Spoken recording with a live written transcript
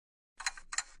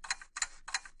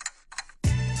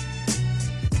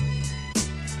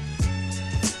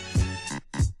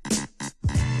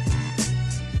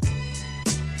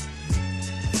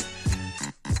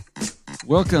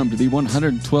Welcome to the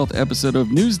 112th episode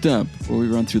of News Dump, where we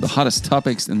run through the hottest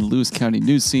topics in the Lewis County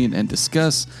news scene and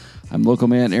discuss. I'm local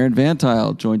man Aaron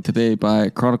Vantile, joined today by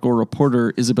Chronicle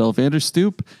reporter Isabel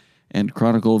Vanderstoop and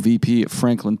Chronicle VP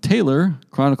Franklin Taylor.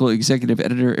 Chronicle executive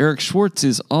editor Eric Schwartz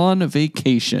is on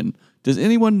vacation. Does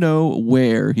anyone know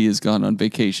where he has gone on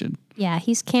vacation? Yeah,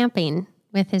 he's camping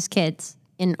with his kids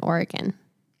in Oregon.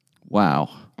 Wow.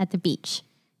 At the beach.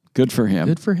 Good for him.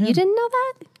 Good for him. You didn't know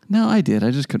that? No, I did.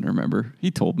 I just couldn't remember.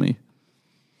 He told me.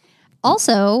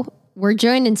 Also, we're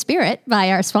joined in spirit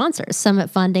by our sponsors, Summit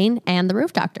Funding and The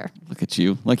Roof Doctor. Look at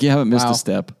you. Like you haven't missed a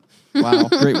step. Wow.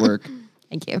 Great work.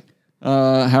 Thank you.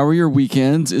 How are your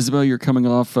weekends? Isabel, you're coming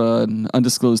off an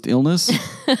undisclosed illness.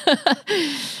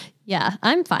 Yeah,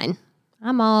 I'm fine.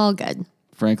 I'm all good.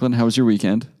 Franklin, how was your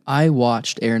weekend? I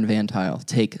watched Aaron Vantile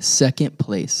take second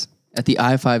place at the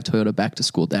I-5 Toyota Back to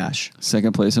School Dash.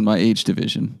 Second place in my age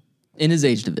division. In his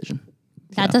age division.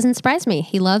 That doesn't surprise me.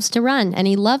 He loves to run, and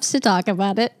he loves to talk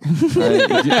about it.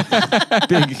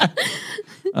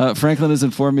 Franklin has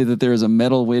informed me that there is a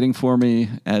medal waiting for me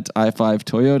at I-5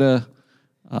 Toyota.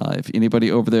 If anybody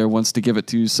over there wants to give it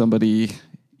to somebody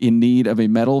in need of a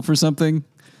medal for something,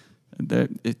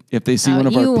 if they see one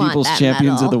of our People's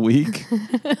Champions medal of the Week.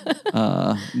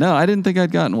 No, I didn't think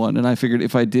I'd gotten one, and I figured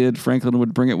if I did, Franklin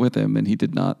would bring it with him, and he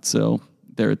did not, so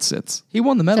there it sits. He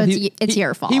won the medal. So it's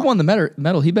your fault. He won the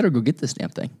medal. He better go get this damn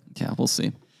thing. Yeah, we'll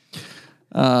see.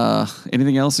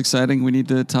 Anything else exciting we need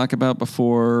to talk about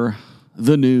before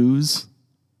the news?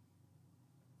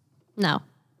 No.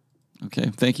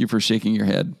 Okay, thank you for shaking your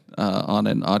head on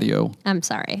an audio I'm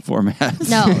sorry. format.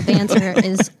 No, the answer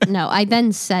is no. I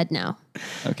then said no.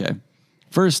 Okay.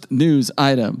 First news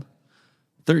item.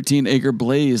 13-acre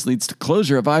blaze leads to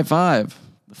closure of I-5.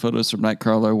 The photos from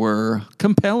Nightcrawler were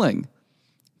compelling.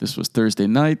 This was Thursday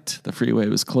night. The freeway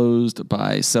was closed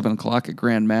by 7 o'clock at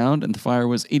Grand Mound, and the fire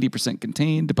was 80%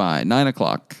 contained by 9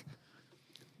 o'clock.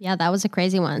 Yeah, that was a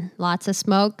crazy one. Lots of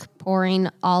smoke pouring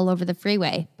all over the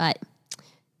freeway, but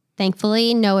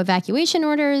thankfully no evacuation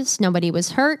orders. Nobody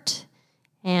was hurt,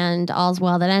 and all's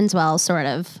well that ends well, sort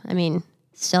of. I mean,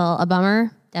 still a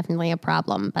bummer, definitely a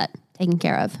problem, but taken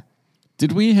care of.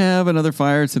 Did we have another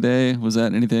fire today? Was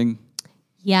that anything?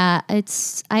 Yeah,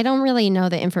 I don't really know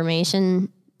the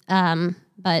information,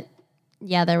 but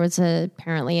yeah, there was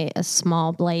apparently a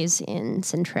small blaze in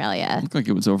Centralia. Looked like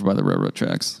it was over by the railroad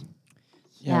tracks.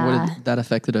 Yeah. That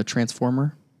affected a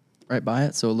transformer right by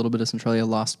it, so a little bit of Centralia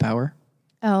lost power.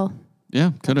 Oh.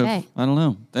 Yeah, could have. Okay. I don't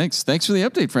know. Thanks for the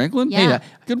update, Franklin. Yeah. Hey,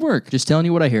 good work. just telling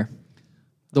you what I hear.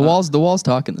 The walls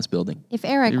talk in this building. If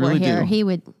Eric They were really here, do. he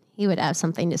would have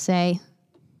something to say.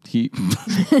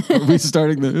 Are we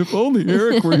starting the if only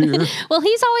Eric were here? Well,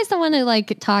 he's always the one who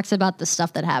talks about the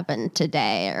stuff that happened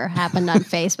today or happened on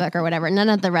Facebook or whatever. None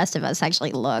of the rest of us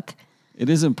actually look. It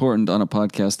is important on a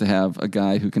podcast to have a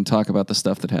guy who can talk about the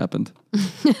stuff that happened.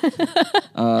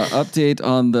 Update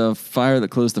on the fire that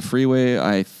closed the freeway,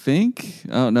 I think.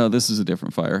 Oh, no, this is a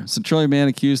different fire. Centralia man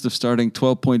accused of starting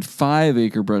 12.5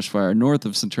 acre brush fire north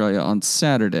of Centralia on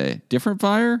Saturday. Different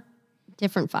fire?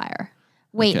 Different fire.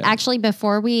 Wait, Okay. actually,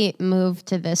 before we move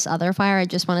to this other fire, I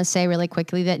just want to say really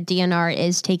quickly that DNR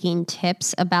is taking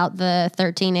tips about the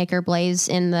 13-acre blaze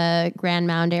in the Grand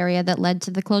Mound area that led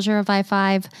to the closure of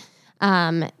I-5.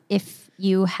 If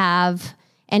you have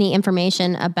any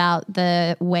information about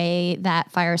the way that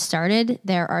fire started,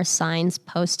 there are signs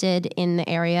posted in the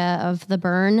area of the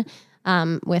burn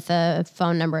with a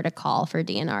phone number to call for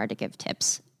DNR to give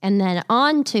tips. And then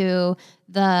on to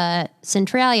the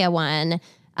Centralia one.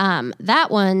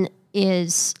 That one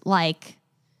is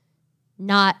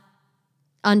not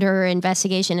under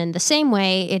investigation in the same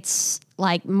way. It's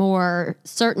more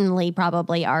certainly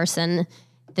probably arson.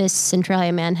 This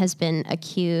Centralia man has been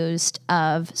accused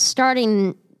of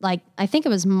starting I think it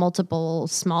was multiple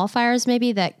small fires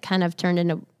maybe that kind of turned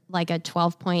into a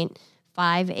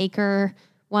 12.5 acre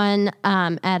one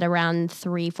at around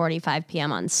 3:45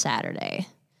 p.m. on Saturday.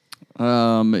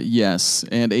 Yes.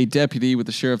 And a deputy with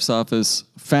the sheriff's office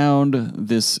found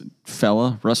this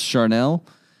fella, Russ Charnell,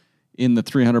 in the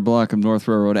 300 block of North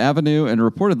Railroad Avenue and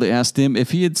reportedly asked him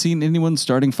if he had seen anyone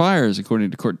starting fires.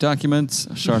 According to court documents,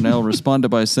 Charnell responded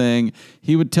by saying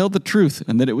he would tell the truth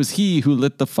and that it was he who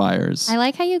lit the fires. I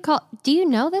like how you do you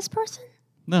know this person?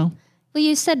 No. Well,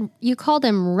 you said you called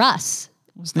him Russ.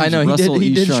 His I name's know Russell he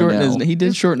E. did Charnell. he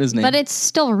did shorten his name. But it's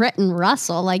still written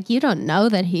Russell. You don't know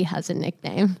that he has a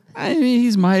nickname. I mean,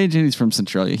 he's my age and he's from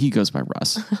Centralia. He goes by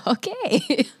Russ.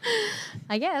 Okay.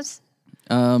 I guess.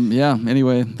 Yeah,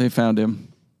 anyway, they found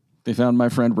him. They found my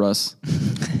friend Russ.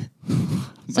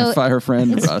 my fire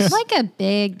friend It's Russ. like a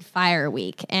big fire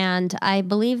week, and I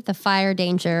believe the fire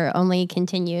danger only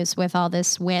continues with all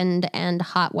this wind and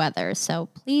hot weather. So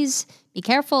please be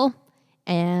careful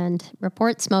and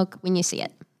report smoke when you see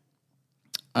it.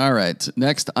 All right,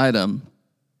 next item.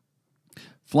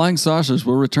 Flying saucers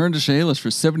will return to Chehalis for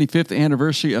 75th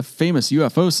anniversary of famous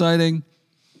UFO sighting.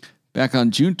 Back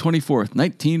on June 24th,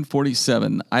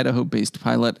 1947, Idaho-based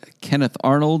pilot Kenneth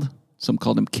Arnold, some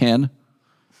called him Ken.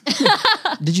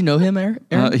 Did you know him, Aaron?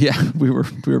 Yeah, we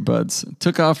were buds.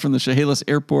 Took off from the Chehalis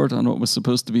airport on what was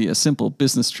supposed to be a simple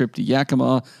business trip to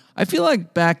Yakima. I feel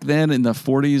like back then in the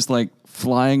 40s, like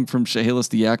flying from Chehalis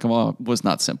to Yakima was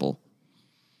not simple.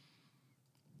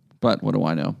 But what do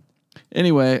I know?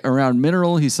 Anyway, around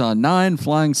Mineral, he saw 9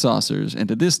 flying saucers, and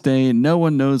to this day, no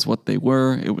one knows what they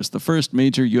were. It was the first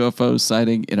major UFO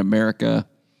sighting in America.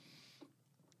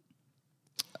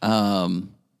 I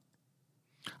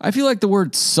feel like the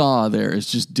word "saw" there is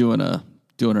just doing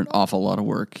an awful lot of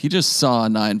work. He just saw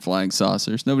 9 flying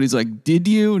saucers. Nobody's like, "Did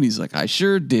you?" And he's like, "I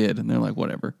sure did." And they're like,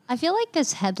 "Whatever." I feel like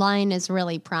this headline is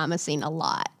really promising a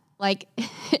lot. Like,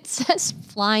 it says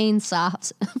flying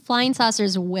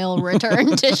saucers will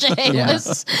return to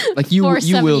Chehalis Like you for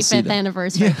will see 75th them.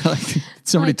 anniversary. Yeah, like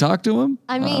somebody talk to him.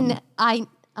 I mean, I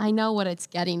know what it's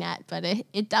getting at, but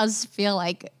it does feel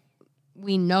like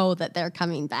we know that they're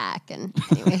coming back. And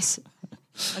anyways,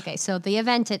 okay, so the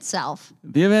event itself.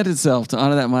 The event itself, to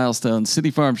honor that milestone,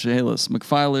 City Farm Chehalis,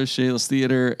 McFiler's Chehalis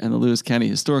Theater, and the Lewis County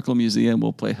Historical Museum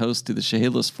will play host to the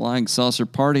Chehalis Flying Saucer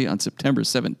Party on September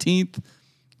 17th.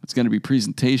 It's going to be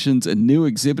presentations, a new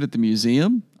exhibit at the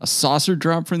museum, a saucer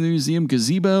drop from the museum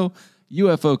gazebo,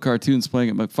 UFO cartoons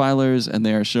playing at McFiler's, and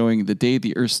they are showing The Day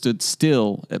the Earth Stood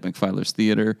Still at McFiler's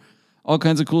Theater. All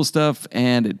kinds of cool stuff,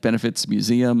 and it benefits the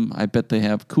museum. I bet they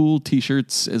have cool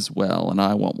T-shirts as well, and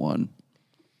I want one.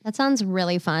 That sounds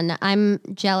really fun. I'm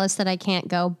jealous that I can't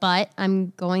go, but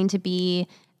I'm going to be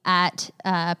at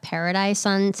Paradise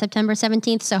on September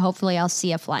 17th, so hopefully I'll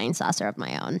see a flying saucer of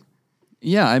my own.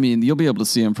 Yeah, I mean, you'll be able to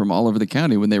see them from all over the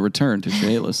county when they return to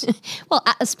Chehalis. Well,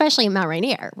 especially in Mount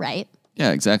Rainier, right? Yeah,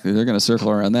 exactly. They're going to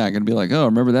circle around that. Going to be like, oh,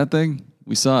 remember that thing?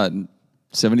 We saw it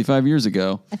 75 years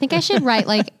ago. I think I should write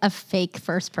like a fake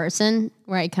first person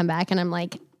where I come back and I'm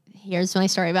like, here's my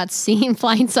story about seeing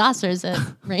flying saucers at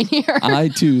Rainier. I,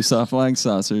 too, saw flying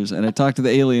saucers, and I talked to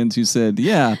the aliens who said,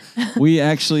 yeah, we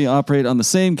actually operate on the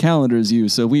same calendar as you,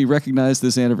 so we recognize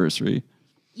this anniversary.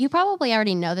 You probably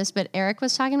already know this, but Eric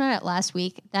was talking about it last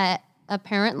week that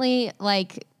apparently,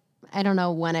 like, I don't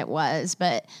know when it was,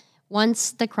 but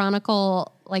once the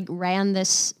Chronicle, like, ran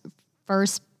this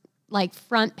first, like,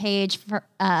 front page,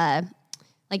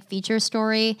 like, feature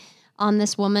story on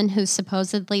this woman who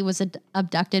supposedly was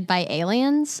abducted by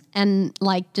aliens and,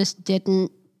 like, just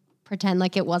didn't pretend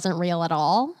like it wasn't real at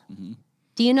all. Mm-hmm.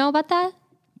 Do you know about that?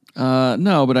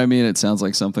 No, but I mean, it sounds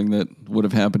like something that would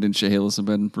have happened in Chehalis and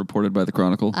been reported by the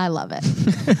Chronicle. I love it.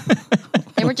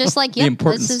 They were just like, yep,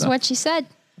 this is what she said.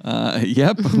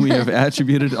 Yep, we have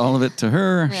attributed all of it to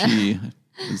her. Yeah. She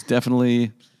is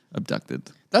definitely abducted.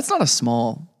 That's not a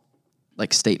small,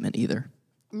 like, statement either.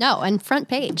 No, and front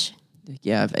page.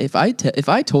 Yeah, if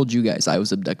I told you guys I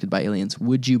was abducted by aliens,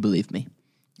 would you believe me?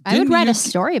 I would write a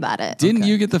story about it. Didn't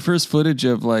you get the first footage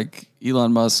of, like,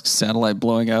 Elon Musk's satellite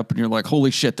blowing up and you're like, holy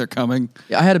shit, they're coming?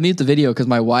 Yeah, I had to mute the video because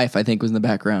my wife, I think, was in the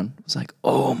background. I was like,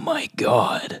 oh my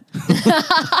God.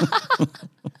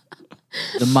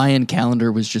 The Mayan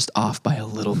calendar was just off by a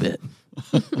little bit.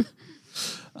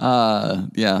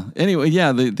 Yeah. Anyway,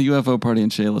 yeah, the UFO party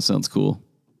in Chehalis sounds cool.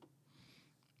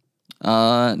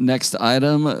 Next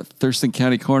item, Thurston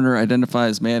County Coroner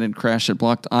identifies man in crash at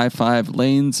blocked I-5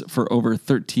 lanes for over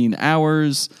 13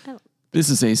 hours. Oh. This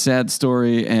is a sad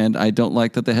story, and I don't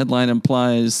like that the headline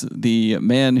implies the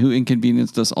man who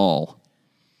inconvenienced us all.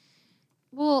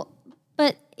 Well,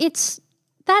 but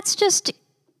that's just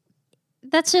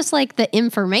like the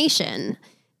information.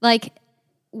 Like,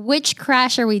 which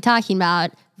crash are we talking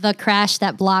about? The crash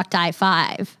that blocked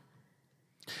I-5.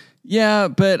 Yeah,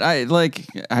 but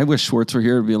I wish Schwartz were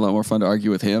here. It'd be a lot more fun to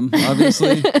argue with him,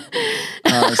 obviously,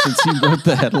 since he wrote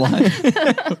the headline.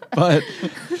 But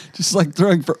just like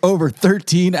throwing for over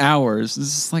 13 hours.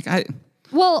 This is like,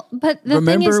 well, but the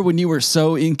remember thing is, when you were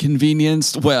so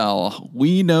inconvenienced? Well,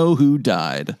 we know who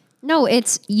died. No,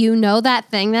 it's, that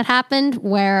thing that happened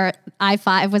where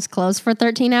I-5 was closed for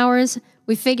 13 hours.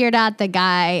 We figured out the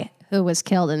guy who was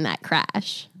killed in that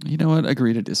crash. You know what?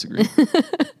 Agree to disagree.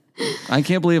 I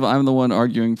can't believe I'm the one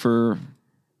arguing for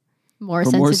more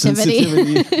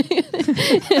sensitivity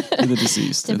to the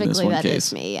deceased. Typically, in this one that case.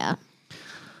 is me. Yeah.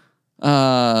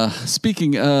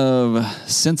 Speaking of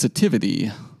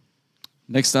sensitivity,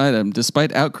 Next item.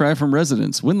 Despite outcry from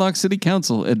residents, Winlock City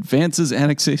Council advances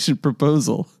annexation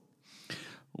proposal.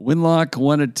 Winlock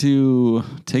wanted to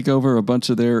take over a bunch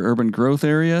of their urban growth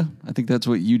area. I think that's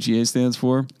what UGA stands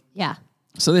for. Yeah.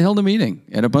 So they held a meeting,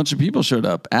 and a bunch of people showed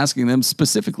up, asking them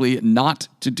specifically not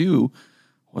to do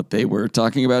what they were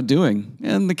talking about doing.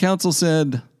 And the council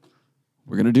said,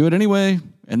 we're going to do it anyway,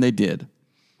 and they did.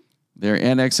 They're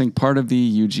annexing part of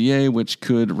the UGA, which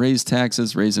could raise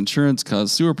taxes, raise insurance,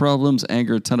 cause sewer problems,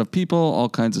 anger a ton of people, all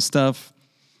kinds of stuff.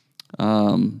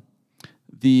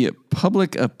 The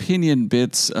public opinion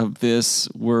bits of this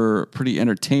were pretty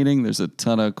entertaining. There's a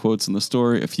ton of quotes in the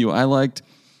story, a few I liked.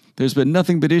 There's been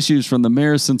nothing but issues from the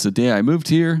mayor since the day I moved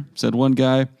here, said one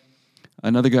guy.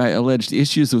 Another guy alleged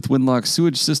issues with Winlock's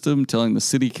sewage system, telling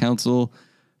the council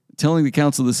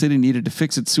the city needed to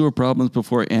fix its sewer problems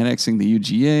before annexing the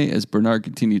UGA. As Bernard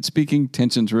continued speaking,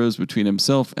 tensions rose between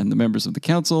himself and the members of the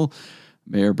council.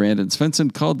 Mayor Brandon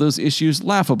Svensson called those issues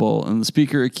laughable, and the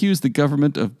speaker accused the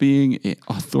government of being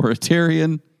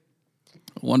authoritarian.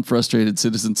 One frustrated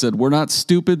citizen said, "We're not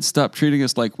stupid. Stop treating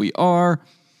us like we are."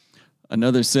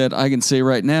 Another said, "I can say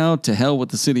right now, to hell with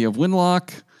the city of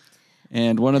Winlock."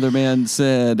 And one other man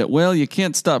said, "Well, you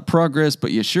can't stop progress,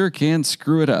 but you sure can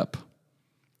screw it up."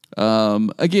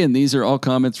 Again, these are all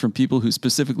comments from people who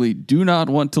specifically do not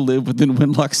want to live within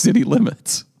Winlock city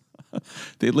limits.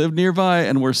 They live nearby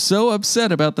and were so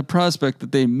upset about the prospect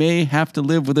that they may have to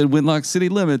live within Winlock city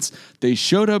limits, they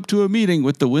showed up to a meeting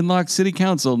with the Winlock City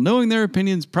Council, knowing their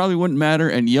opinions probably wouldn't matter,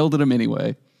 and yelled at them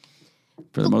anyway.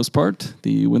 For the most part,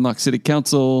 the Winlock City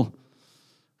Council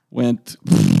went...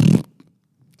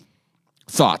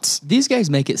 Thoughts? These guys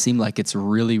make it seem like it's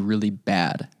really, really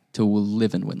bad to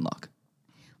live in Winlock.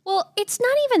 Well, it's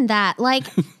not even that. Like,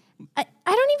 I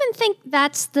don't even think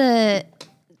that's the...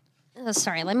 Oh,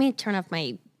 sorry, let me turn off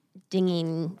my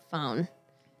dinging phone.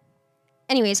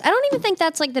 Anyways, I don't even think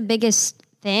that's like the biggest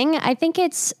thing. I think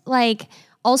it's like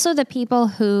also the people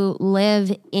who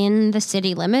live in the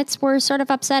city limits were sort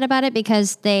of upset about it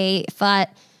because they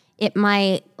thought it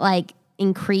might like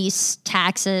increase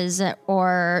taxes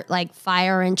or like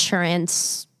fire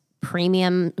insurance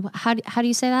premium. How do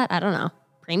you say that? I don't know.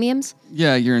 Premiums?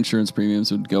 Yeah, your insurance premiums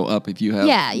would go up if you have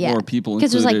more people included.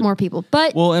 Because there's like more people.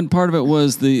 But well, and part of it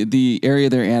was the area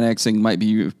they're annexing might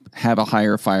have a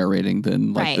higher fire rating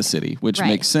than like the city, which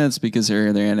makes sense because the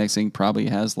area they're annexing probably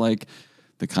has like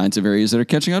the kinds of areas that are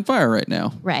catching on fire right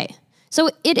now. Right. So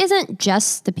it isn't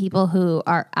just the people who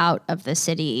are out of the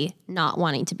city not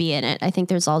wanting to be in it. I think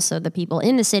there's also the people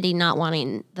in the city not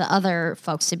wanting the other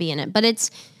folks to be in it. But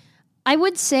I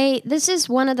would say this is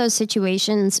one of those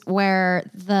situations where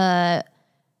the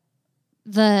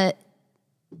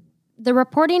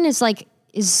reporting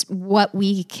is what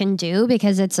we can do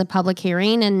because it's a public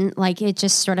hearing and like it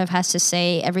just sort of has to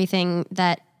say everything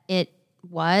that it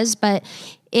was. But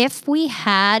if we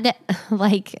had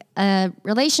like a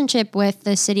relationship with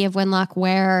the city of Winlock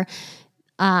where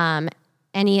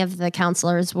any of the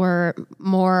counselors were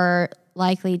more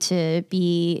likely to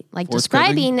be like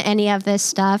describing any of this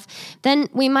stuff, then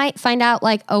we might find out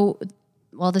like, oh,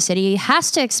 well, the city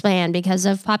has to expand because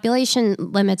of population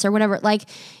limits or whatever. Like,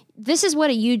 this is what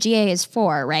a UGA is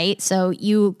for, right? So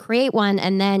you create one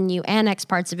and then you annex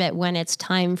parts of it when it's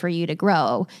time for you to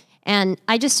grow. And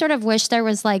I just sort of wish there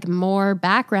was like more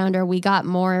background or we got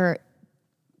more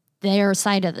their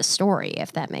side of the story,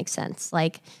 if that makes sense.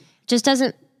 Like, just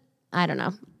doesn't, I don't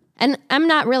know. And I'm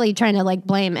not really trying to like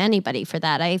blame anybody for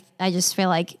that. I just feel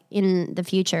like in the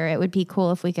future it would be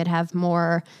cool if we could have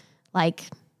more like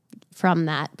from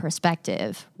that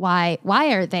perspective. Why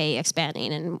are they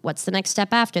expanding and what's the next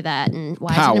step after that and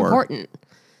why is it important?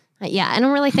 Yeah, I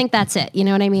don't really think that's it. You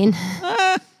know what I mean?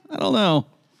 I don't know.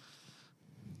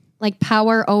 Like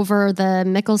power over the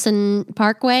Mickelson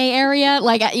Parkway area.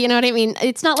 Like, you know what I mean?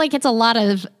 It's not like it's a lot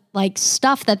of like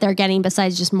stuff that they're getting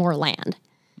besides just more land.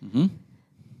 Mm-hmm.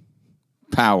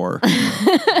 Power.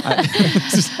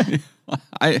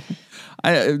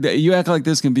 You act like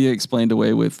this can be explained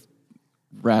away with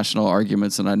rational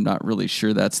arguments, and I'm not really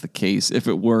sure that's the case. If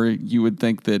it were, you would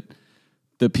think that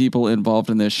the people involved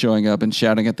in this showing up and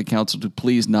shouting at the council to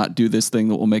please not do this thing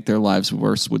that will make their lives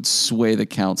worse would sway the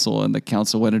council, and the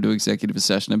council went into executive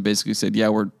session and basically said, yeah,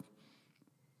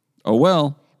 oh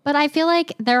well. But I feel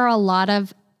like there are a lot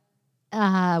of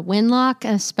Winlock,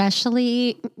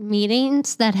 especially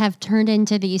meetings that have turned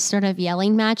into these sort of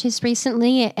yelling matches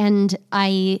recently. And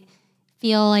I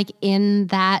feel like in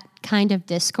that kind of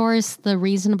discourse, the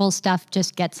reasonable stuff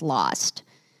just gets lost.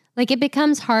 Like it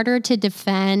becomes harder to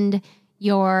defend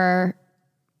your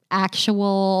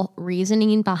actual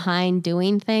reasoning behind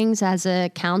doing things as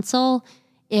a council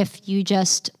if you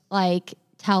just like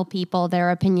tell people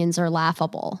their opinions are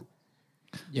laughable.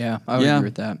 Yeah, I would agree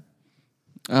with that.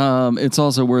 It's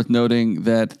also worth noting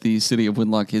that the city of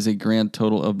Winlock has a grand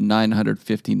total of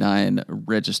 959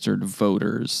 registered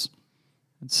voters.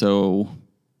 So,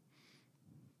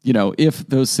 if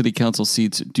those city council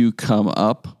seats do come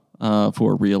up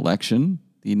for re-election,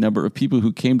 the number of people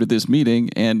who came to this meeting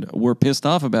and were pissed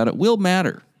off about it will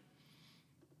matter.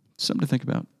 Something to think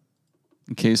about.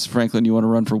 In case, Franklin, you want to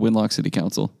run for Winlock City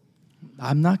Council.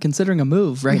 I'm not considering a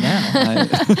move right now,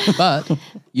 but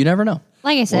you never know.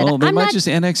 Like I said, Well, they might just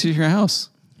annex you to your house.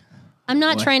 I'm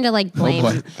not trying to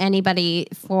blame anybody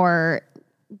for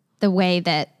the way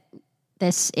that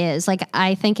this is.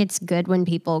 I think it's good when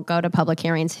people go to public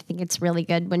hearings. I think it's really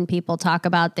good when people talk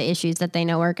about the issues that they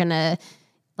know are going to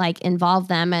involve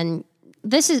them. And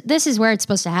this is where it's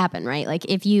supposed to happen, right?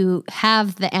 If you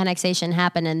have the annexation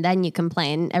happen and then you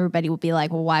complain, everybody will be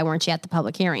like, well, why weren't you at the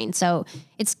public hearing? So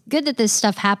it's good that this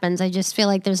stuff happens. I just feel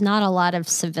like there's not a lot of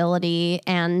civility,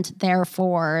 and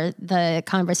therefore the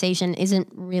conversation isn't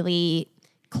really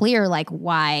clear,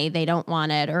 why they don't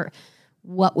want it or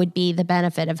what would be the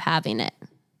benefit of having it.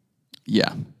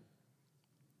 Yeah.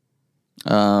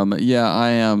 I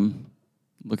am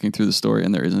looking through the story,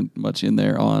 and there isn't much in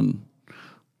there on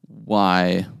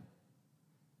why.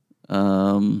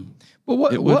 Well,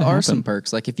 what are some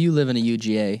perks? If you live in a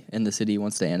UGA and the city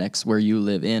wants to annex where you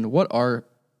live in, what are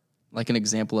an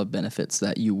example of benefits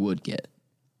that you would get?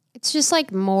 It's just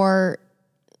more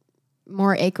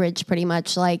acreage, pretty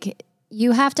much.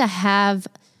 You have to have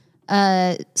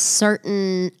a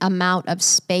certain amount of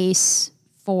space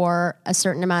for a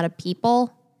certain amount of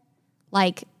people.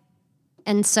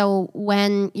 And so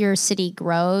when your city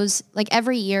grows,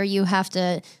 every year you have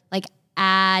to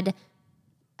add,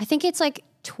 I think it's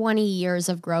 20 years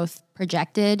of growth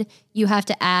projected. You have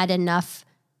to add enough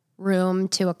room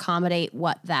to accommodate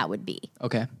what that would be.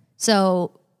 Okay.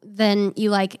 So then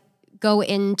you go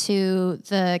into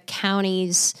the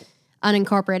county's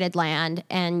unincorporated land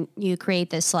and you create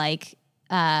this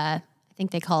I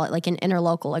think they call it an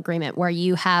interlocal agreement, where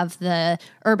you have the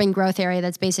urban growth area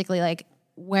that's basically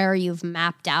where you've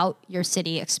mapped out your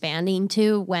city expanding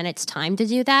to when it's time to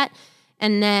do that.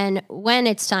 And then when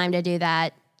it's time to do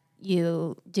that,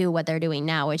 you do what they're doing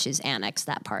now, which is annex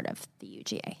that part of the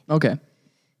UGA. Okay.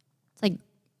 It's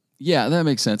yeah, that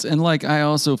makes sense. And I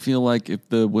also feel if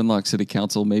the Winlock City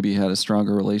Council maybe had a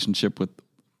stronger relationship with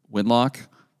Winlock,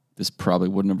 this probably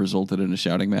wouldn't have resulted in a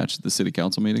shouting match at the city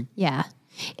council meeting. Yeah.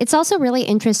 It's also really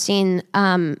interesting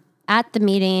at the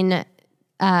meeting,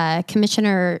 County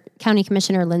Commissioner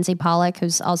Lindsay Pollock,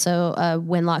 who's also a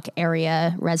Winlock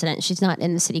area resident. She's not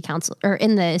in the city council or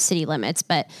in the city limits,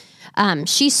 but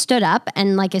she stood up,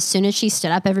 and as soon as she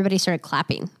stood up, everybody started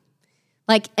clapping.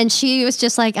 And she was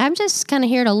just I'm just kind of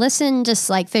here to listen, just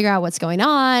figure out what's going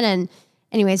on. And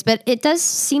anyways, but it does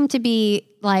seem to be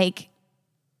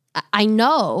I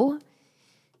know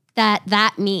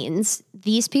that means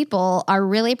these people are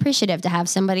really appreciative to have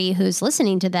somebody who's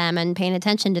listening to them and paying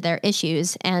attention to their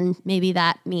issues. And maybe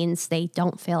that means they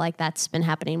don't feel like that's been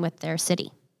happening with their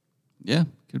city. Yeah,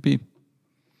 could be.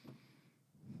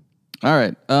 All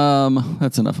right.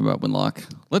 That's enough about Winlock.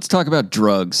 Let's talk about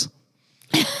drugs.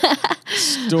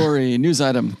 Story, news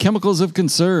item, chemicals of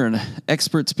concern.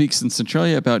 Expert speaks in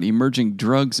Centralia about emerging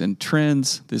drugs and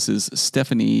trends. This is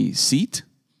Stephanie Seat,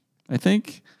 I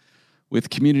think, with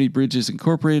Community Bridges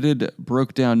Incorporated,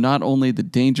 broke down not only the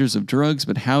dangers of drugs,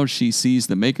 but how she sees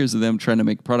the makers of them trying to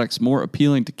make products more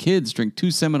appealing to kids during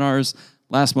 2 seminars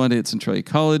last Monday at Centralia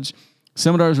College.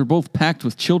 Seminars were both packed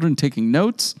with children taking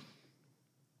notes.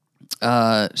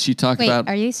 She talked about...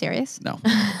 Are you serious? No.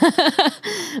 She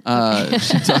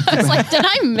talked I was did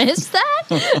I miss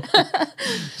that?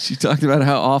 She talked about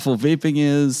how awful vaping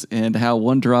is and how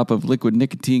 1 drop of liquid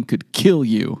nicotine could kill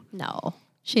you. No.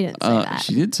 She didn't say that.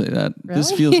 She did say that. Really?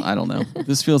 This feels, I don't know.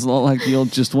 This feels a lot like the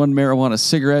old just 1 marijuana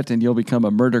cigarette and you'll become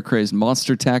a murder-crazed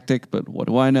monster tactic, but what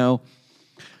do I know?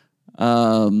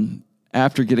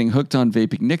 After getting hooked on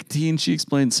vaping nicotine, she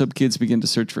explained some kids begin to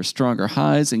search for stronger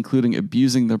highs, including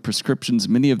abusing the prescriptions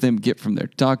many of them get from their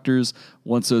doctors.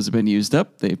 Once those have been used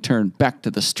up, they've turned back to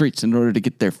the streets in order to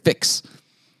get their fix.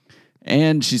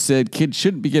 And she said kids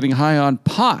shouldn't be getting high on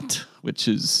pot, which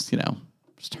is,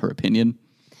 just her opinion.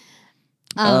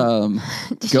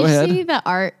 Did Go you ahead. see the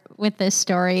art with this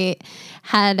story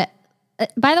had,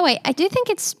 by the way, I do think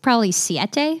it's probably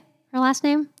siete, her last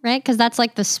name, right? Because that's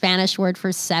the Spanish word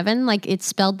for 7. It's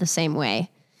spelled the same way,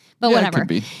 but Yeah, it whatever. could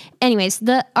be. Anyways,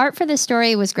 the art for this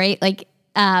story was great.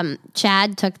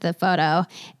 Chad took the photo,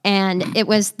 and it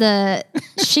was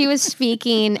she was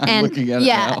speaking, and looking at it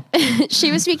now.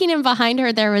 she was speaking, and behind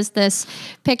her there was this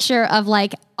picture of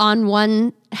like on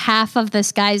one half of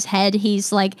this guy's head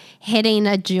he's like hitting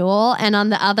a jewel, and on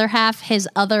the other half his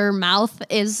other mouth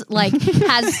is like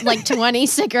has like 20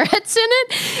 cigarettes in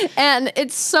it, and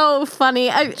it's so funny.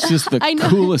 It's just the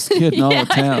coolest kid in all of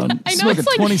town. I know, Smoking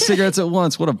 20 cigarettes at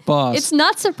once. What a boss. It's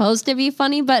not supposed to be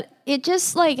funny, but it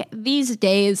just like these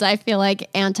days I feel like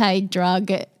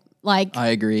anti-drug like I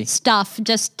agree. stuff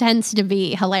just tends to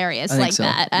be hilarious like so.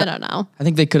 that. I don't know. I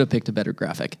think they could have picked a better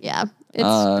graphic. Yeah.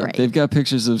 It's great. They've got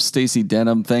pictures of Stacy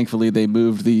Denham. Thankfully, they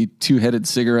moved the two-headed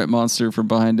cigarette monster from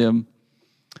behind him,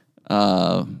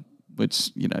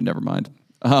 which, never mind.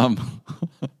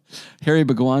 Harry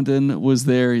Bagwandon was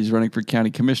there. He's running for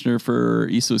county commissioner for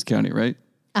East Louis County, right?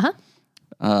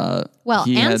 Uh-huh. Well,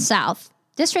 and South.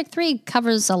 District 3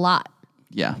 covers a lot.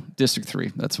 Yeah, District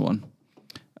 3. That's one.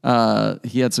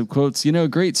 He had some quotes,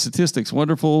 great statistics,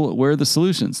 wonderful. Where are the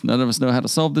solutions? None of us know how to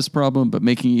solve this problem, but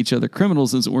making each other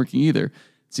criminals isn't working either.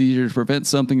 It's easier to prevent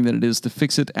something than it is to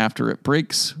fix it after it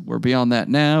breaks. We're beyond that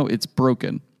now. It's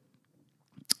broken.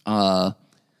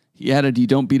 He added, you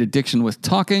don't beat addiction with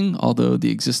talking, although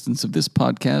the existence of this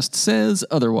podcast says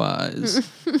otherwise.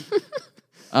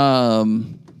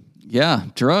 Yeah,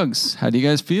 drugs. How do you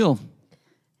guys feel?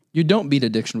 You don't beat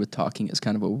addiction with talking is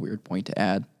kind of a weird point to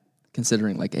add,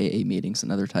 considering like AA meetings and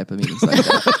other type of meetings like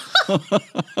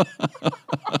that.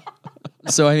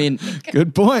 So, I mean...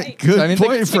 Good point. Good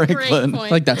point, Franklin.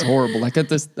 Point. Like, that's horrible. Like, that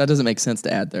doesn't make sense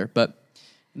to add there. But,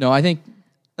 no, I think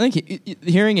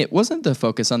hearing it wasn't the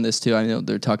focus on this, too. I know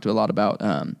they talked a lot about,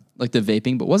 like, the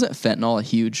vaping, but wasn't fentanyl a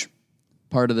huge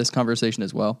part of this conversation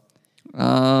as well?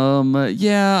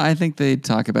 Yeah, I think they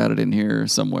talk about it in here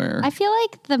somewhere. I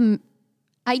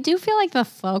do feel like the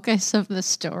focus of the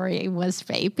story was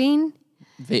vaping.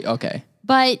 Okay.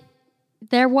 But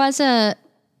there was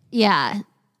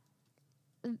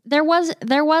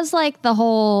like the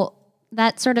whole,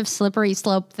 that sort of slippery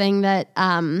slope thing that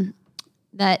Aaron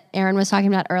was talking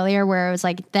about earlier, where it was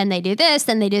like, then they do this,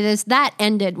 that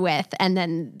ended with, and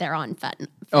then they're on fentanyl.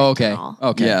 Oh, okay.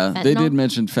 Okay. Yeah, Fentanyl? they did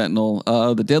mention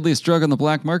fentanyl, the deadliest drug on the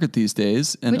black market these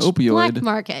days, an opioid. Black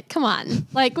market, come on.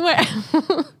 Like, where?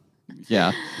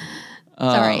 Yeah.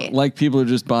 Sorry. Like people are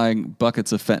just buying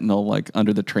buckets of fentanyl like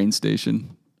under the train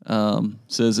station.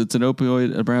 Says it's an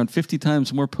opioid around 50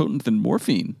 times more potent than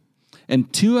morphine.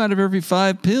 And 2 out of every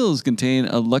 5 pills contain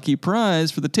a lucky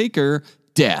prize for the taker,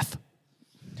 death.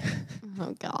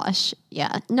 Oh, gosh.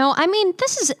 Yeah. No, I mean,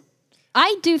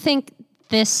 I do think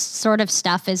this sort of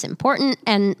stuff is important,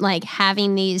 and like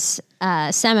having these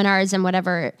seminars and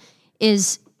whatever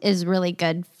is really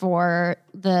good for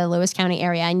the Lewis County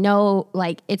area. I know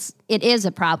like it is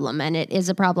a problem, and it is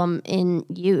a problem in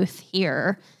youth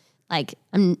here. Like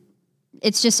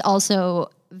it's just also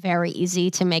very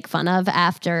easy to make fun of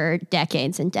after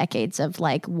decades and decades of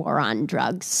like war on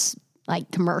drugs, like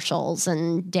commercials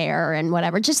and Dare and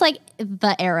whatever, just like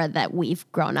the era that we've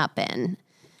grown up in.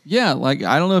 Yeah, like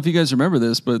I don't know if you guys remember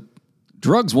this, but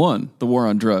drugs won the war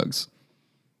on drugs.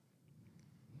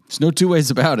 There's no two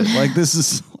ways about it. Like this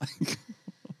is like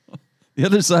the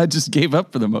other side just gave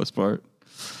up for the most part.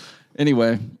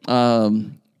 Anyway,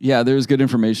 yeah, there's good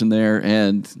information there,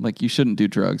 and like you shouldn't do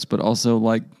drugs, but also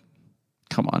like,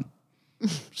 come on,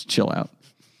 just chill out.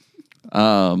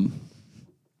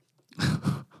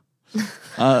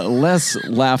 Less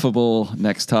laughable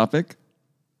next topic.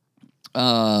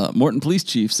 Morton Police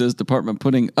Chief says department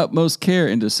putting utmost care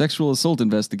into sexual assault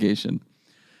investigation.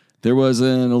 There was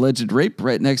an alleged rape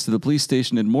right next to the police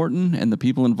station in Morton, and the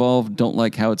people involved don't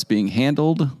like how it's being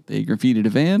handled. They graffitied a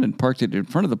van and parked it in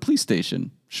front of the police station.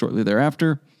 Shortly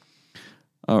thereafter,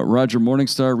 Roger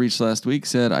Morningstar reached last week,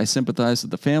 said, I sympathize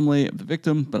with the family of the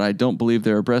victim, but I don't believe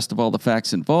they're abreast of all the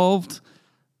facts involved.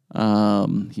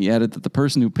 He added that the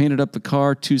person who painted up the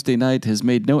car Tuesday night has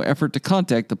made no effort to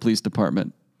contact the police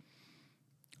department.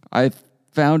 I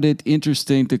found it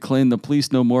interesting to claim the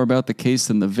police know more about the case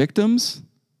than the victims.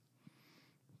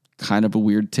 Kind of a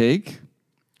weird take.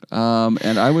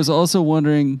 And I was also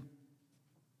wondering,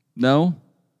 no?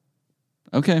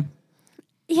 Okay.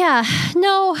 Yeah,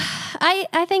 no,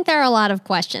 I think there are a lot of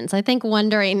questions. I think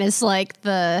wondering is like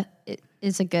we're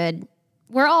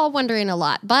all wondering a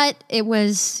lot, but it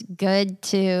was good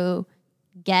to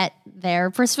get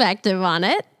their perspective on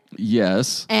it.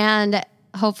 Yes. And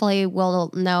hopefully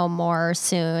we'll know more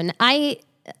soon. I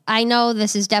know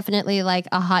this is definitely like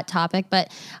a hot topic,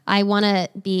 but I want to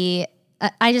be,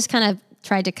 I just kind of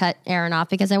tried to cut Aaron off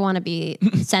because I want to be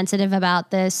sensitive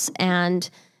about this. And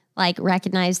like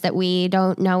recognize that we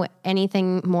don't know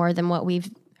anything more than what we've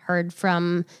heard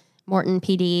from Morton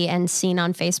PD and seen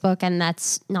on Facebook, and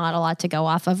that's not a lot to go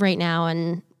off of right now.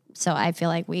 And so I feel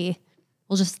like we'll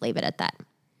just leave it at that.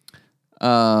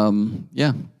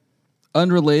 Yeah.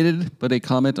 Unrelated, but a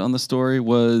comment on the story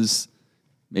was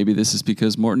maybe this is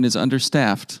because Morton is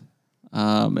understaffed.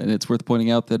 And it's worth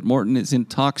pointing out that Morton is in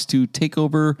talks to take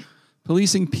over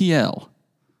policing PL,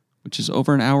 which is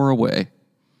over an hour away.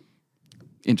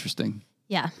 Interesting.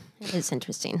 Yeah, it is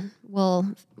interesting.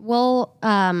 We'll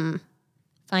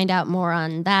find out more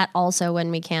on that also when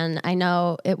we can. I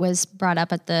know it was brought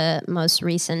up at the most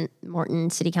recent Morton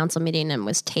City Council meeting and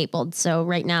was tabled. So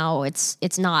right now it's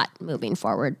not moving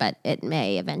forward, but it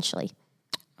may eventually.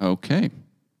 Okay.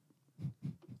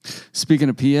 Speaking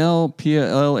of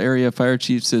PL area fire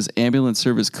chief says ambulance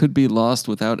service could be lost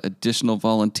without additional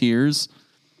volunteers.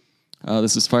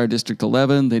 This is Fire District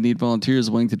 11. They need volunteers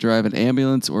willing to drive an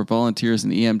ambulance or volunteers in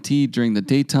EMT during the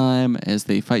daytime as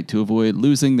they fight to avoid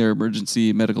losing their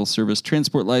emergency medical service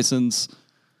transport license.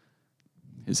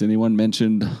 Has anyone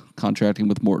mentioned contracting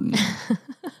with Morton?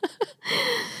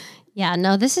 Yeah,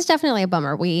 no, this is definitely a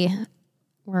bummer.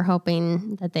 We're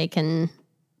hoping that they can,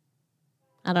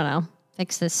 I don't know,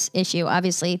 fix this issue.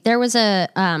 Obviously, there was a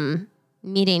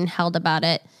meeting held about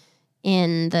it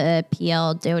in the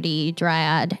PL Doty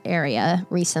Dryad area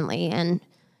recently. And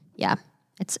yeah,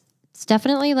 it's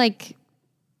definitely like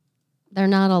they're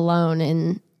not alone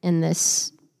in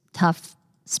this tough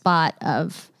spot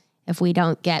of if we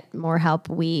don't get more help,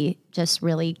 we just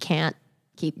really can't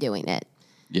keep doing it.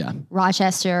 Yeah.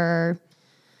 Rochester,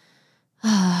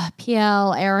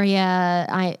 PL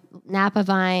area, Napa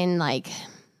Vine, like,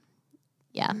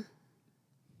 yeah,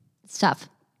 it's tough.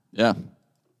 Yeah.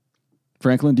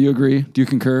 Franklin, do you agree? Do you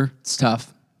concur? It's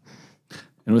tough.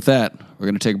 And with that, we're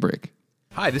going to take a break.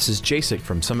 Hi, this is Jasek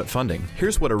from Summit Funding.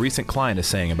 Here's what a recent client is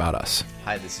saying about us.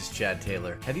 Hi, this is Chad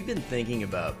Taylor. Have you been thinking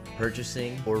about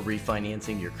purchasing or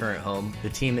refinancing your current home? The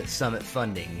team at Summit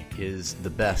Funding is the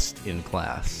best in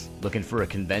class. Looking for a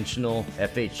conventional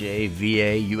FHA,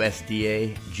 VA,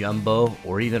 USDA, jumbo,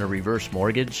 or even a reverse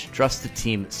mortgage? Trust the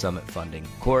team at Summit Funding.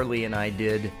 Coralie and I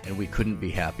did, and we couldn't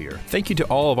be happier. Thank you to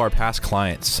all of our past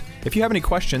clients. If you have any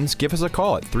questions, give us a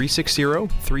call at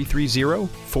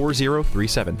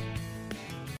 360-330-4037.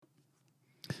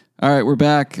 All right, we're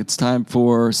back. It's time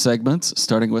for segments,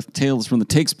 starting with Tales from the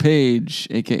Takes page,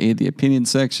 a.k.a. the opinion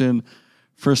section.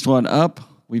 First one up,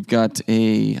 we've got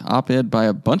a op-ed by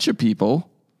a bunch of people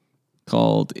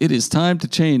called "It is Time to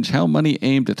Change How Money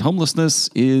Aimed at Homelessness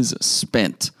is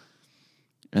Spent."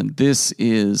 And this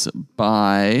is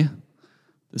by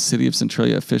the City of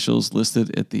Centralia officials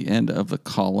listed at the end of the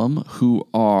column, who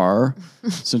are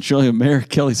Centralia Mayor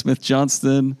Kelly Smith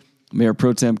Johnston, Mayor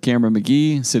Pro Tem Cameron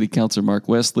McGee, City Councilor Mark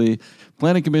Wesley,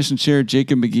 Planning Commission Chair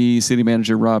Jacob McGee, City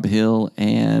Manager Rob Hill,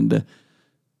 and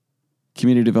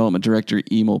Community Development Director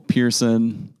Emil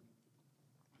Pearson.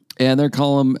 And their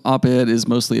column op-ed is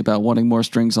mostly about wanting more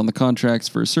strings on the contracts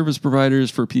for service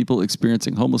providers for people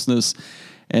experiencing homelessness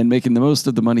and making the most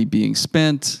of the money being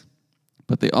spent.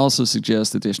 But they also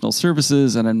suggest additional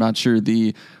services, and I'm not sure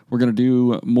we're going to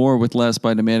do more with less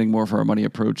by demanding more for our money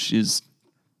approach is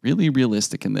really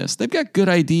realistic in this. They've got good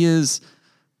ideas,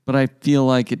 but I feel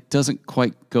like it doesn't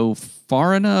quite go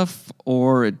far enough,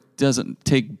 or it doesn't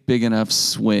take big enough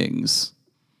swings.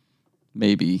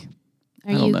 Maybe.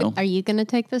 I don't know. Are you going to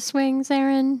take the swings,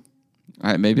 Aaron?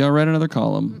 All right, maybe I'll write another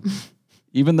column.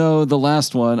 Even though the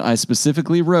last one, I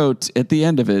specifically wrote at the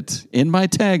end of it, in my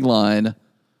tagline,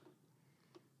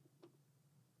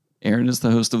 Aaron is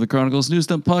the host of the Chronicle's News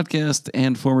Dump podcast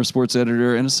and former sports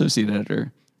editor and associate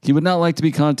editor. He would not like to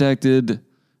be contacted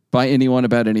by anyone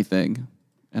about anything.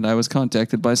 And I was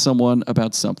contacted by someone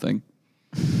about something.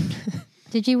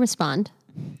 Did you respond?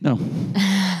 No.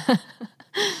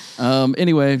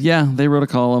 Anyway, yeah, they wrote a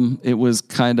column. It was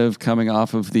kind of coming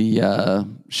off of the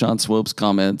Sean Swope's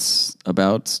comments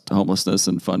about homelessness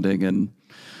and funding and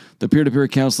the peer-to-peer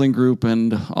counseling group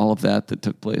and all of that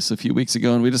took place a few weeks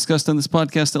ago. And we discussed on this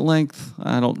podcast at length.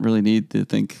 I don't really need to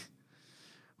think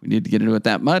we need to get into it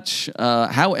that much.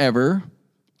 However,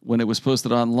 when it was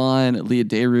posted online, Leah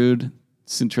Dayrud,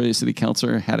 Centralia City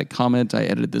Councilor, had a comment. I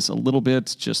edited this a little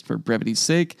bit just for brevity's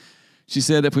sake. She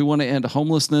said, if we want to end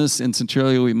homelessness in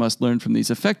Centralia, we must learn from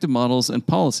these effective models and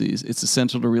policies. It's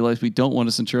essential to realize we don't want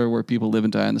a Centralia where people live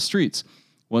and die on the streets.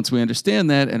 Once we understand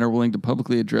that and are willing to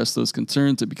publicly address those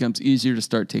concerns, it becomes easier to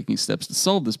start taking steps to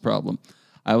solve this problem.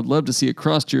 I would love to see a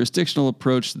cross-jurisdictional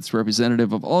approach that's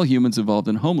representative of all humans involved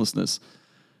in homelessness.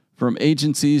 From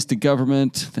agencies to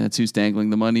government, that's who's dangling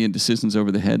the money and decisions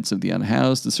over the heads of the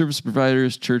unhoused, the service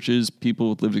providers, churches, people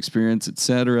with lived experience,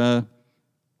 etc.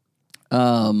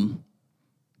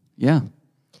 Yeah.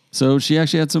 So she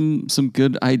actually had some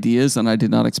good ideas, and I did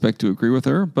not expect to agree with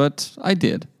her, but I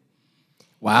did.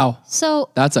 Wow. So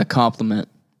That's a compliment.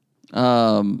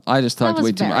 I just talked was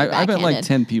way too much. very I bet like backhanded.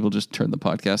 10 people just turned the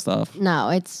podcast off. no,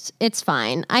 it's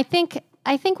fine. I think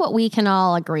what we can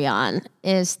all agree on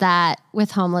is that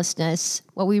with homelessness,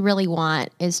 what we really want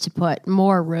is to put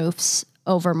more roofs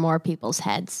over more people's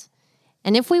heads.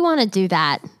 And if we want to do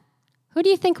that, who do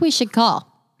you think we should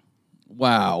call?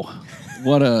 Wow.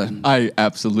 What a I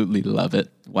absolutely love it.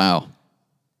 wow.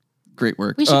 Great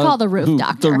work. We should call the roof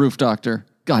doctor. The roof doctor.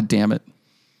 God damn it.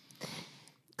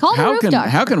 Call the roof doctor.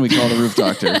 How can we call the roof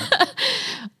doctor?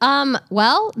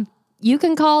 Well, you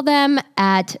can call them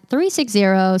at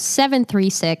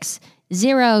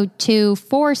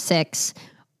 360-736-0246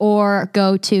 or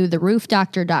go to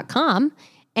theroofdoctor.com,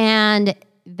 and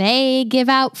they give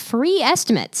out free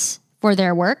estimates for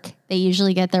their work. They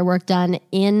usually get their work done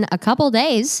in a couple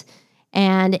days,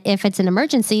 and if it's an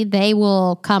emergency, they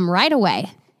will come right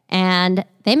away. And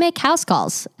they make house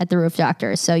calls at the Roof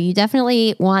Doctor, so you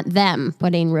definitely want them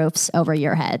putting roofs over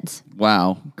your heads.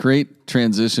 Wow. Great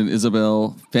transition,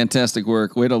 Isabel. Fantastic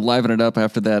work. Way to liven it up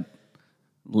after that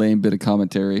lame bit of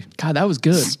commentary. God, that was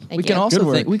good. Thank you. Good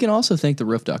work. We can also thank the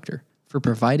Roof Doctor for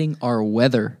providing our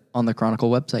weather on the Chronicle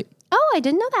website. Oh, I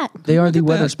didn't know that. They are the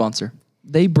weather that. sponsor.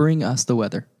 They bring us the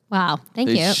weather. Wow, thank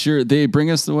you. They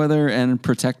bring us the weather and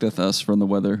protecteth us from the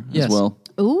weather Yes. as well.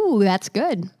 Ooh, that's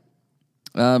good.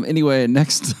 Anyway,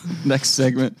 next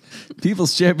segment,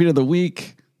 People's Champion of the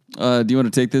Week. Do you want to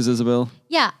take this, Isabel?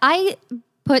 Yeah, I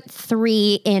put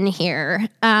 3 in here.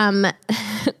 One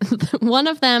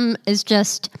of them is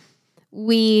just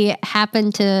we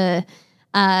happen to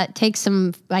take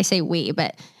some, I say we,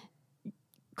 but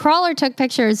Crawler took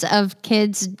pictures of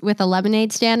kids with a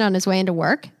lemonade stand on his way into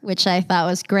work, which I thought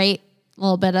was great. A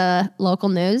little bit of local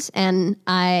news, and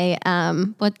I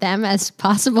put them as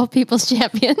possible People's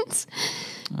Champions.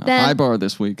 High bar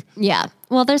this week. Yeah.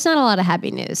 Well, there's not a lot of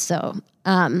happy news. So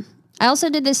I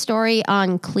also did this story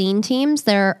on clean teams.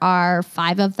 There are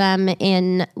 5 of them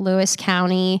in Lewis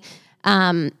County.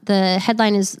 The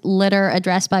headline is Litter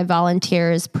Addressed by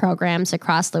Volunteers Programs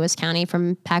Across Lewis County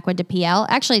from Packwood to PL.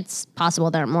 Actually, it's possible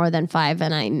there are more than 5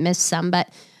 and I missed some, but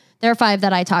there are 5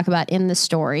 that I talk about in the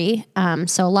story.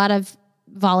 So a lot of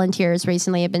volunteers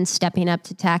recently have been stepping up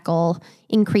to tackle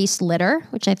increased litter,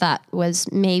 which I thought was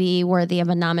maybe worthy of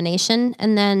a nomination.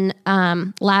 And then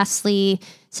lastly,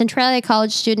 Centralia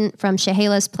College student from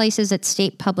Chehalis places at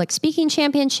State Public Speaking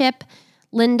Championship.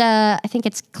 Linda, I think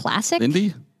it's Classic.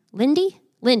 Lindy? Lindy,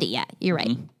 yeah, you're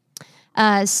right.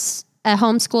 A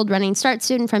homeschooled Running Start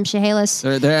student from Chehalis.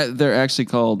 They're actually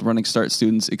called Running Start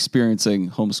students experiencing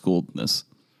homeschooledness.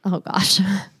 Oh, gosh.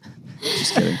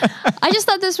 Just kidding. I just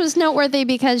thought this was noteworthy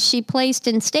because she placed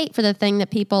in state for the thing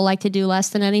that people like to do less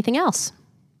than anything else.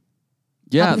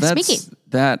 Yeah, Public speaking.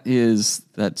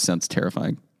 that sounds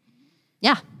terrifying.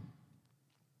 Yeah.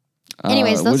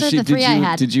 Anyways, those are the 3 I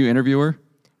had. Did you interview her?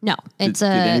 No, Did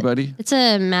anybody? It's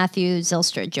a Matthew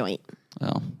Zylstra joint.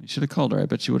 Oh, you should have called her. I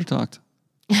bet she would have talked.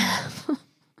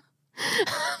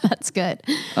 That's good.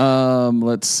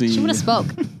 Let's see. She would have spoke.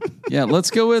 Yeah, let's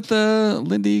go with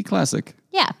Lindy Classic.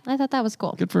 Yeah, I thought that was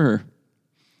cool. Good for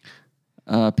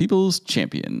her. People's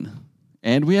Champion.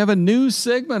 And we have a new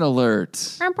segment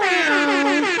alert. Called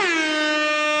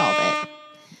it.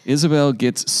 Isabel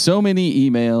gets so many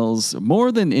emails,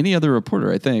 more than any other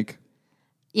reporter, I think.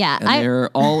 Yeah, And they're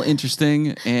all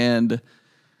interesting. And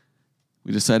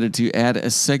we decided to add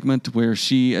a segment where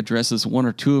she addresses 1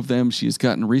 or 2 of them she has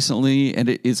gotten recently. And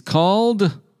it is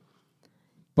called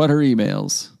But Her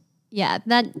Emails. yeah,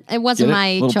 that it wasn't Get it?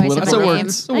 my Little choice of political? a name.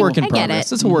 It's a work in I get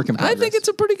progress. it. It's a work in progress. I think it's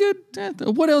a pretty good.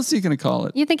 What else are you going to call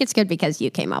it? You think it's good because you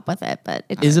came up with it, but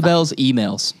it's Isabel's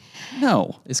emails.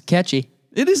 No, It's catchy.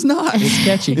 it is not. It's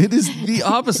catchy. It is the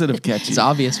opposite of catchy. It's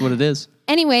obvious what it is.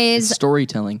 Anyways,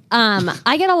 Storytelling.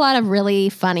 I get a lot of really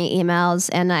funny emails,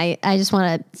 and I just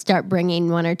want to start bringing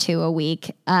 1 or 2 a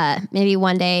week. Maybe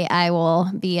one day I will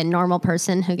be a normal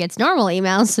person who gets normal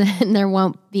emails, and there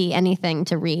won't be anything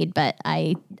to read, but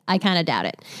I kind of doubt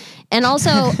it. And also,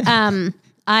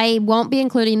 I won't be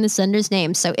including the sender's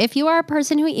name. So if you are a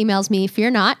person who emails me, fear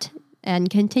not, and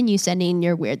continue sending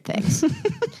your weird things.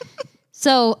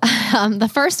 So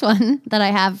the first one that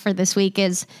I have for this week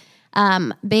is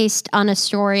based on a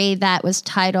story that was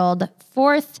titled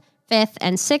 4th, 5th,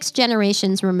 and 6th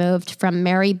generations removed from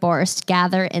Mary Borst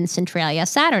gather in Centralia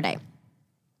Saturday.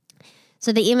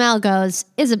 So the email goes,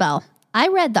 Isabel, I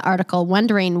read the article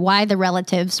wondering why the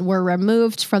relatives were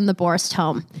removed from the Borst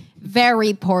home.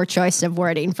 Very poor choice of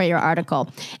wording for your article.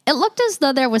 It looked as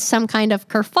though there was some kind of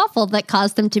kerfuffle that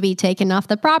caused them to be taken off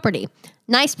the property.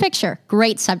 Nice picture,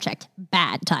 great subject,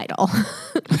 bad title.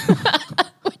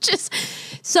 Which is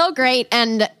so great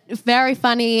and very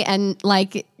funny, and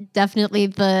like definitely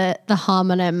the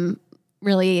homonym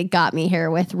really got me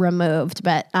here with removed,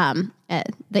 but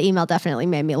the email definitely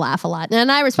made me laugh a lot.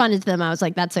 And I responded to them. I was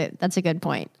like, that's a good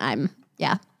point.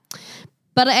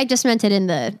 But I just meant it in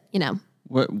the,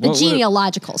 the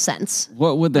genealogical sense.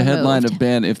 What would the headline have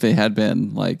been if they had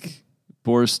been like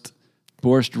Borst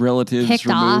relatives Kicked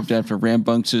removed off. after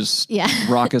rambunctious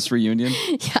raucous reunion?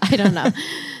 Yeah, I don't know.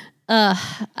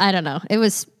 I don't know. It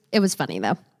was funny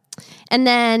though. And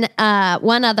then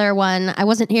one other one, I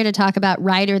wasn't here to talk about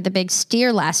Ryder the big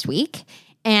steer last week,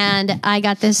 and I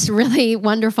got this really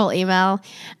wonderful email.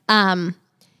 It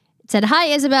said, "Hi,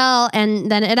 Isabel,"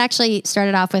 and then it actually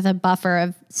started off with a buffer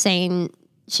of saying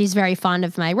she's very fond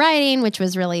of my writing, which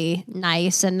was really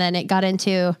nice. And then it got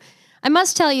into, "I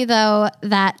must tell you, though,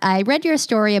 that I read your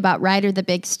story about Ryder the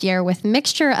big steer with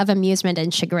mixture of amusement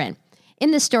and chagrin. In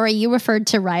the story, you referred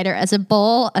to Ryder as a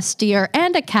bull, a steer,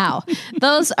 and a cow.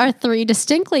 Those are three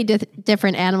distinctly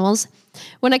different animals.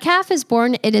 When a calf is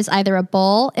born, it is either a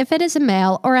bull if it is a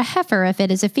male or a heifer if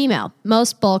it is a female.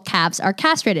 Most bull calves are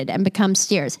castrated and become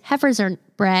steers. Heifers are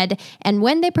bred, and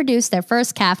when they produce their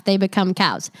first calf, they become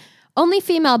cows. Only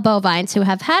female bovines who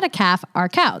have had a calf are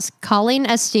cows. Calling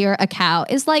a steer a cow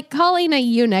is like calling a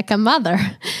eunuch a mother.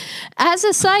 As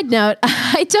a side note,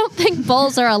 I don't think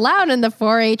bulls are allowed in the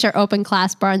 4-H or open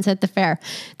class barns at the fair.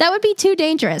 That would be too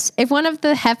dangerous. If one of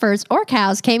the heifers or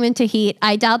cows came into heat,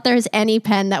 I doubt there's any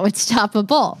pen that would stop a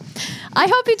bull. I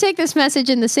hope you take this message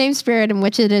in the same spirit in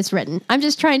which it is written. I'm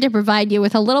just trying to provide you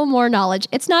with a little more knowledge.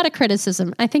 It's not a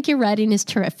criticism. I think your writing is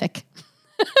terrific."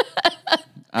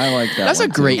 I like that. That's a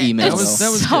great email. That was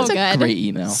so good. good. Great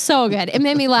email. So good. It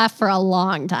made me laugh for a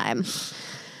long time.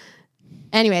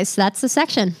 Anyways, that's the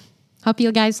section. Hope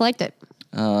you guys liked it.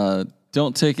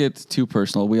 Don't take it too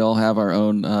personal. We all have our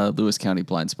own Lewis County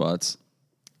blind spots.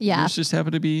 Yeah. These just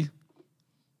happen to be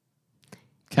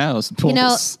cows,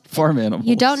 bulls, farm animals.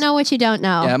 You don't know what you don't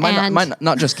know. Yeah,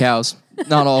 not just cows.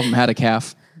 Not all of them had a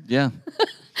calf. Yeah.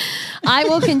 I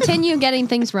will continue getting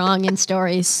things wrong in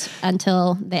stories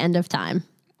until the end of time.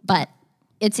 But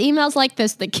it's emails like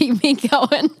this that keep me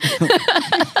going.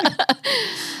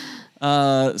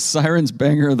 Siren's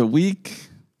banger of the week.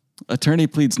 Attorney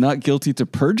pleads not guilty to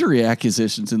perjury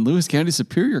accusations in Lewis County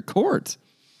Superior Court.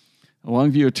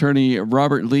 Longview attorney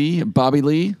Bobby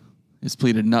Lee, has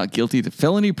pleaded not guilty to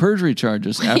felony perjury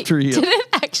charges after he... Did it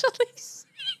actually?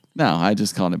 No, I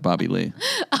just called it Bobby Lee.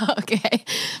 Oh, okay.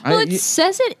 Well, it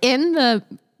says it in the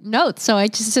notes, so I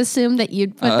just assumed that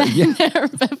you'd put that in there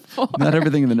before. Not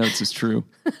everything in the notes is true.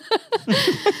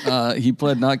 He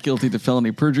pled not guilty to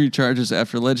felony perjury charges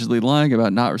after allegedly lying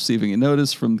about not receiving a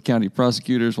notice from county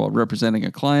prosecutors while representing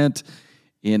a client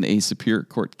in a Superior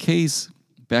Court case.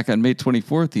 Back on May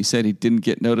 24th, he said he didn't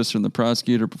get notice from the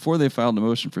prosecutor before they filed a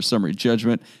motion for summary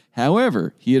judgment.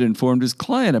 However, he had informed his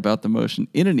client about the motion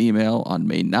in an email on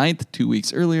May 9th, 2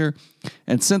 weeks earlier,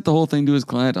 and sent the whole thing to his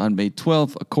client on May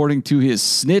 12th, according to his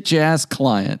snitch-ass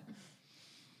client.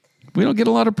 We don't get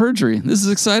a lot of perjury. This is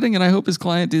exciting, and I hope his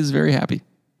client is very happy.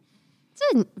 It's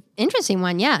an interesting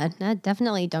one, yeah. I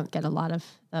definitely don't get a lot of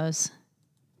those.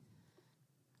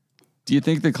 Do you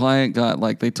think the client got,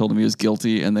 like, they told him he was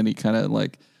guilty, and then he kind of,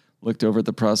 like, looked over at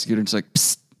the prosecutor and was like,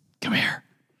 "Psst, come here.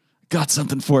 Got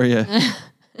something for you."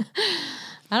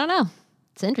 I don't know.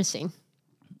 It's interesting.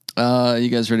 You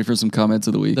guys ready for some comments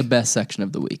of the week? The best section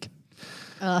of the week.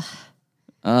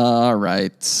 All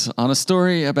right. On a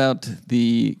story about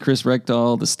the Chris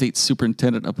Reckdahl, the state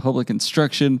superintendent of public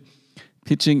instruction,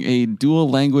 pitching a dual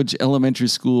language elementary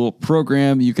school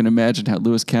program, you can imagine how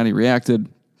Lewis County reacted.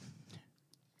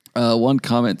 One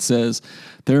comment says,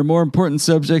 "There are more important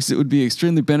subjects that would be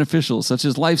extremely beneficial, such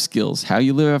as life skills, how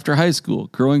you live after high school,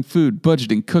 growing food,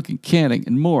 budgeting, cooking, canning,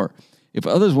 and more. If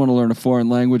others want to learn a foreign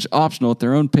language, optional at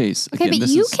their own pace." Okay, Again, but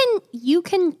you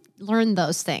can learn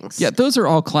those things. Yeah, those are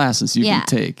all classes you can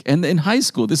take. And in high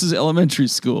school, this is elementary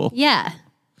school. Yeah.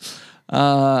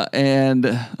 And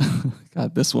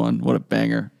God, this one, what a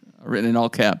banger. Written in all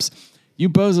caps. "You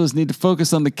bozos need to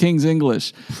focus on the King's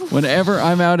English. Whenever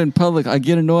I'm out in public, I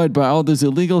get annoyed by all those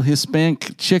illegal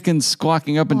Hispanic chickens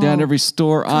squawking up and down every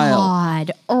store aisle."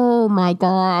 God. Oh my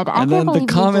God. I And can't then the believe you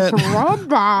comment- just read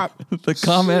that. The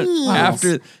comment Jeez.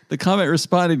 after the comment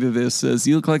responding to this says,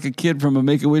 "You look like a kid from a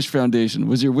Make-A-Wish Foundation.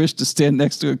 Was your wish to stand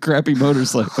next to a crappy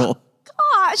motorcycle?"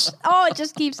 gosh. Oh, it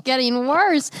just keeps getting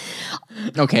worse.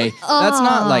 Okay,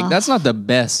 that's not the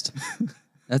best.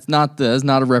 That's not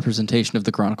a representation of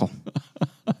the Chronicle.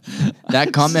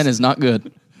 That comment is not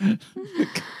good.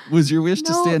 Was your wish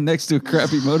to stand next to a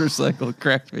crappy motorcycle? It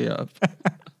cracked me up.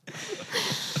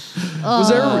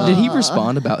 Did he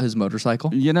respond about his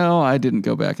motorcycle? You know, I didn't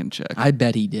go back and check. I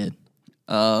bet he did.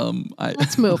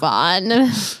 Let's move on.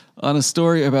 On a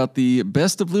story about the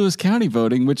Best of Lewis County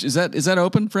voting, which is that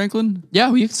open, Franklin? Yeah,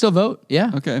 well, you can still vote.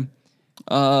 Yeah. Okay.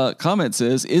 Comment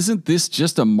says, isn't this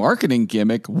just a marketing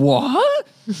gimmick? What?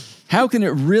 How can it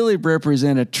really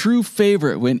represent a true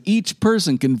favorite when each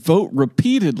person can vote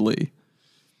repeatedly?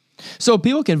 So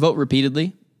people can vote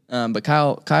repeatedly, but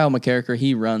Kyle McCarricker,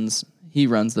 he runs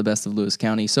the Best of Lewis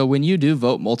County. So when you do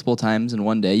vote multiple times in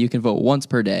one day, you can vote once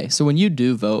per day. So when you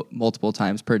do vote multiple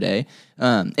times per day,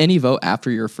 any vote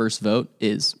after your first vote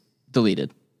is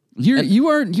deleted. You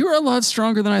are a lot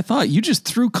stronger than I thought. You just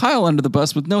threw Kyle under the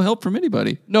bus with no help from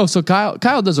anybody. No, so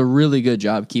Kyle does a really good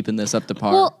job keeping this up to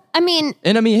par. Well, I mean,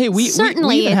 hey, we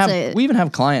certainly even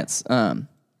have clients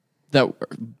that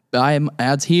buy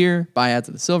ads here, buy ads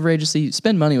at the Silver Agency,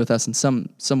 spend money with us in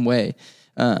some way,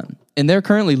 and they're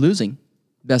currently losing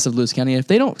Best of Lewis County. And if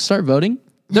they don't start voting,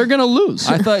 they're going to lose.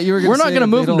 I thought you were. We're not going to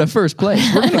move them to first place.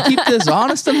 We're going to keep this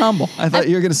honest and humble. I thought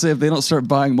you were going to say if they don't start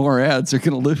buying more ads, they're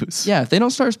going to lose. Yeah, if they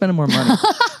don't start spending more money.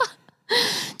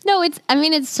 No,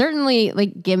 it's certainly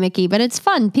like gimmicky, but it's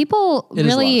fun. People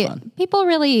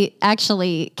really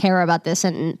actually care about this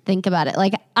and think about it.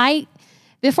 Like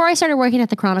before I started working at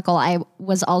the Chronicle, I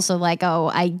was also like, oh,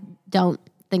 I don't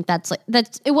think that's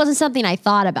it wasn't something I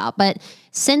thought about. But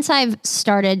since I've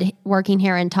started working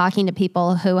here and talking to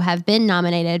people who have been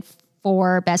nominated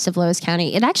for Best of Lewis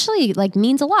County, it actually like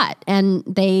means a lot, and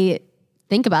they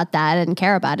think about that and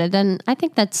care about it. And I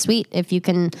think that's sweet if you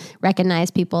can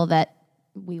recognize people that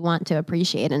we want to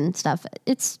appreciate and stuff.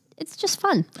 It's just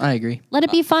fun. I agree. Let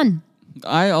it be fun.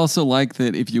 I also like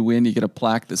that if you win, you get a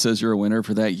plaque that says you're a winner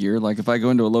for that year. Like if I go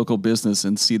into a local business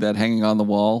and see that hanging on the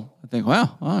wall, I think,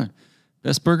 wow,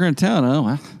 best burger in town. Oh,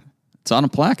 well, it's on a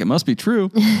plaque. It must be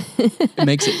true. It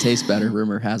makes it taste better,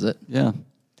 rumor has it. Yeah.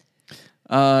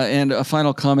 And a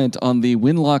final comment on the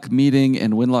Winlock meeting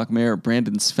and Winlock Mayor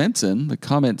Brandon Svensson. The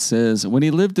comment says, when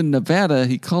he lived in Nevada,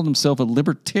 he called himself a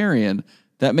libertarian.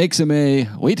 That makes him a,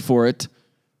 wait for it,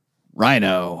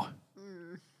 rhino.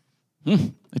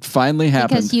 It finally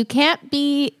happened. Because you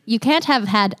can't have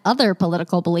had other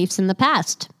political beliefs in the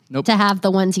past to have the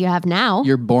ones you have now.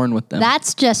 You're born with them.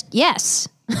 That's just, yes.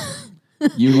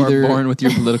 You are born with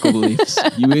your political beliefs.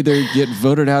 You either get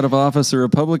voted out of office a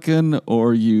Republican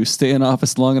or you stay in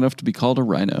office long enough to be called a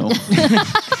rhino.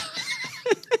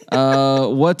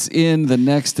 What's in the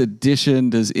next edition?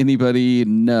 Does anybody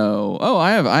know? Oh,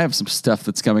 I have some stuff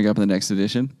that's coming up in the next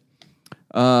edition.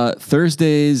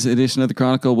 Thursday's edition of the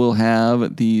Chronicle will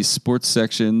have the sports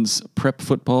section's prep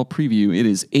football preview. It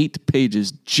is 8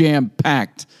 pages,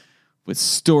 jam-packed with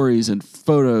stories and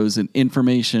photos and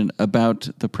information about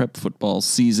the prep football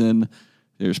season.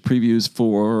 There's previews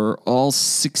for all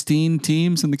 16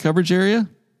 teams in the coverage area.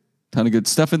 Ton of good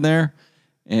stuff in there.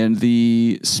 And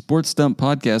the Sports Dump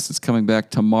podcast is coming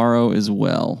back tomorrow as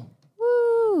well.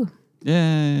 Woo!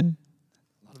 Yeah.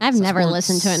 I've never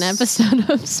listened to an episode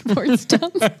of Sports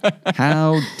Dump.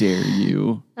 How dare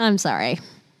you? I'm sorry.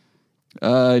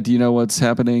 Do you know what's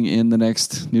happening in the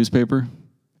next newspaper?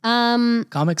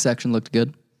 Comic section looked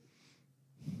good.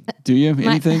 Do you?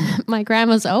 Anything? My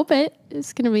grandma's Opet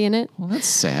is going to be in it. Well, that's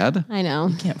sad. I know.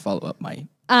 You can't follow up my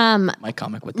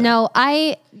comic with that. No,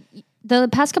 the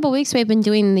past couple of weeks we've been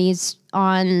doing these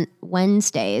on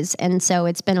Wednesdays, and so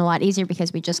it's been a lot easier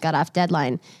because we just got off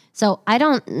deadline. So I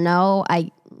don't know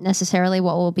necessarily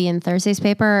what will be in Thursday's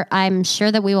paper. I'm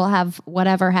sure that we will have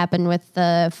whatever happened with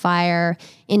the fire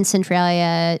in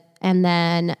Centralia, and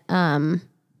then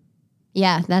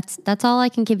yeah, that's all I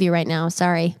can give you right now.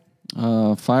 Sorry.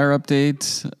 Fire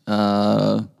update.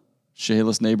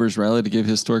 Shayla's neighbors rally to give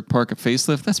historic park a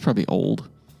facelift. That's probably old.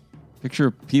 Picture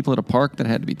of people at a park that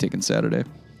had to be taken Saturday.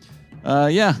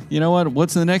 Yeah, you know what?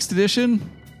 What's in the next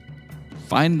edition?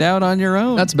 Find out on your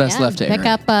own. That's best left to Pick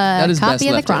up a copy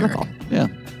of the Chronicle. Yeah.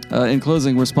 In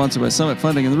closing, we're sponsored by Summit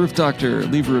Funding and The Roof Doctor.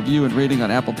 Leave a review and rating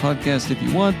on Apple Podcasts if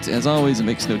you want. As always, it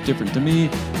makes no difference to me.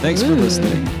 Thanks for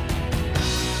listening.